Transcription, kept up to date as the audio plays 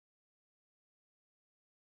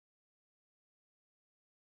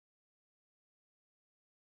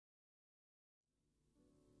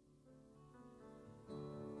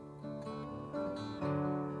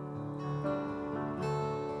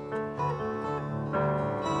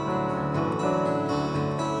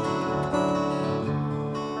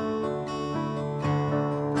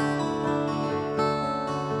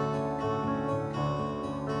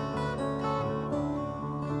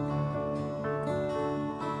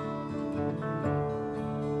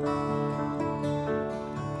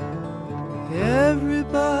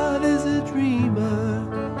dreamer,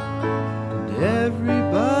 and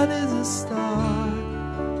everybody's a star,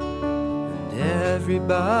 and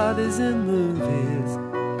everybody's in movies.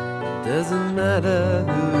 It doesn't matter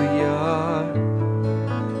who you are.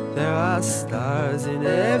 There are stars in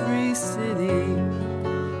every city,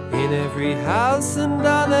 in every house and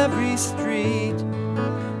on every street.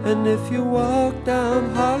 And if you walk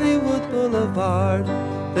down Hollywood Boulevard,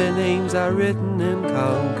 their names are written in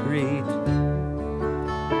concrete.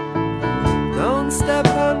 Don't step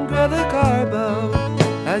on Greta Garbo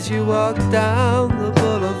as you walk down the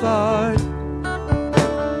boulevard.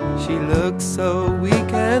 She looks so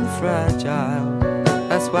weak and fragile,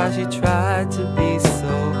 that's why she tried to be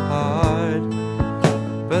so hard.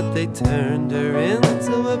 But they turned her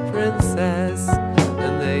into a princess,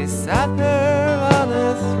 and they sat her on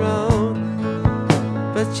a throne.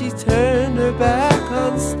 But she turned her back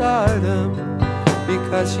on stardom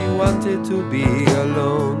because she wanted to be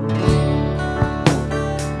alone.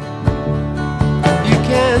 You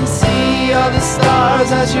can see all the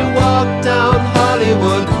stars as you walk down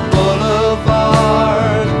Hollywood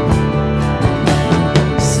Boulevard.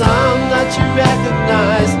 Some that you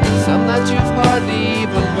recognize, some that you've hardly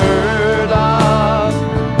even heard of.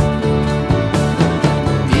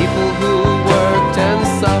 People who worked and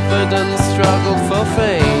suffered and struggled for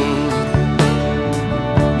fame.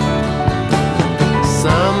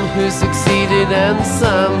 Some who succeeded and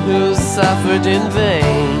some who suffered in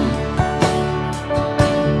vain.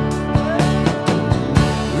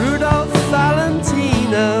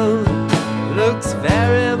 Looks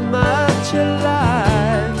very much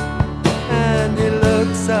alive, and he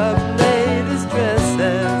looks up ladies'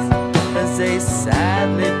 dresses as they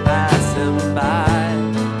sadly pass him by.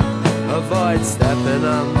 Avoid stepping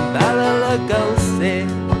on Bela Lugosi,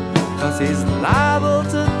 'cause he's liable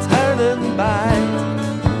to turn and bite.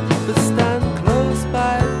 But stand close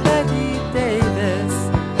by Betty Davis,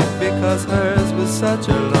 because hers was such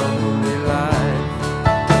a lonely life.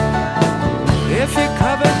 If you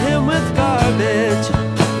covered him with garbage,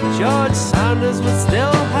 George Sanders would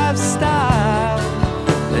still have style.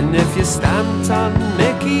 And if you stamped on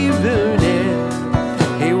Mickey Rooney,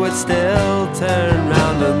 he would still turn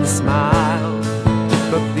round and smile.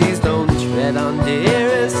 But please don't tread on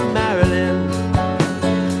dearest Marilyn,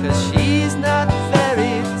 'cause she's not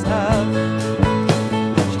very tough.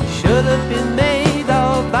 She should have been made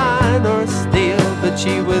of iron or steel, but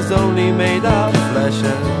she was only made of flesh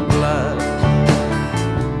and blood.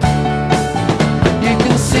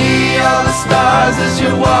 All the stars as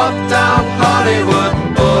you walk down Hollywood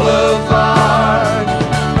Boulevard.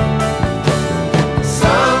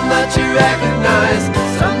 Some that you recognize,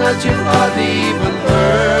 some that you've hardly even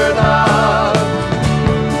heard of.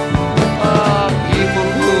 People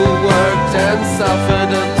who worked and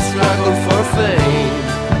suffered and struggled for fame.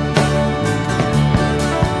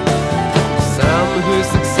 Some who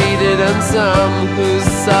succeeded and some who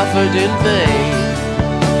suffered in vain.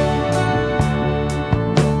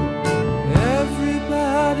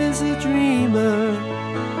 A dreamer,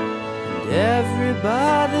 and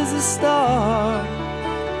everybody's a star,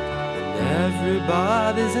 and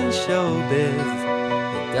everybody's in showbiz.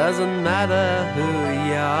 It doesn't matter who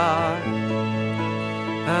you are.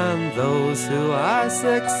 And those who are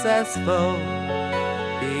successful,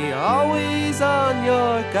 be always on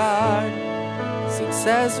your guard.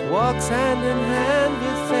 Success walks hand in hand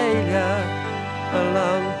with failure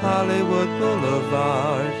along Hollywood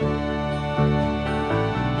Boulevard.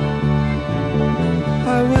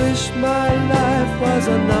 I wish my life was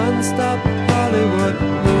a non-stop Hollywood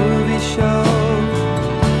movie show,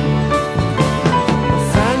 a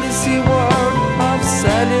fantasy world of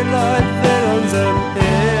celluloid villains and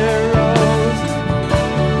heroes.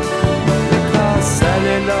 Because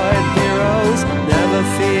celluloid heroes never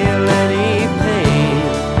feel any pain,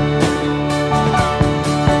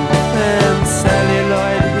 and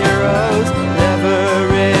celluloid heroes never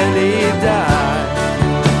really die.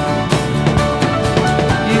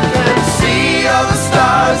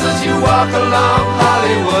 As you walk along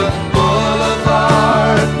Hollywood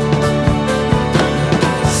Boulevard,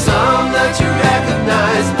 some that you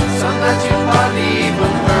recognize, some that you hardly even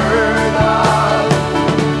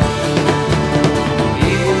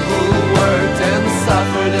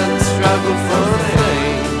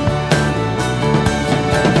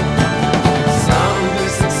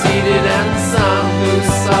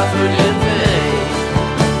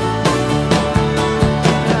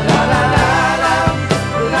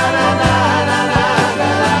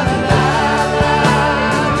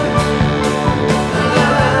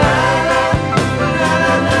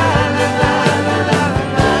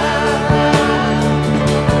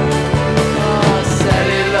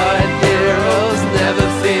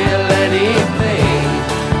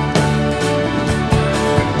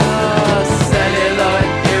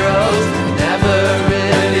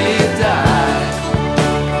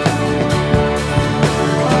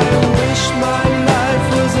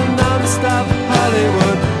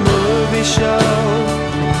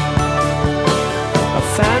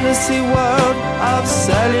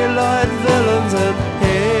celluloid villains and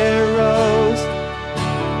heroes,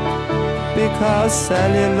 because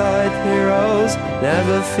celluloid heroes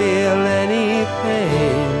never feel any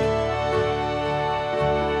pain.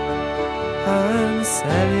 And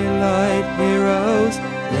celluloid heroes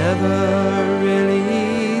never really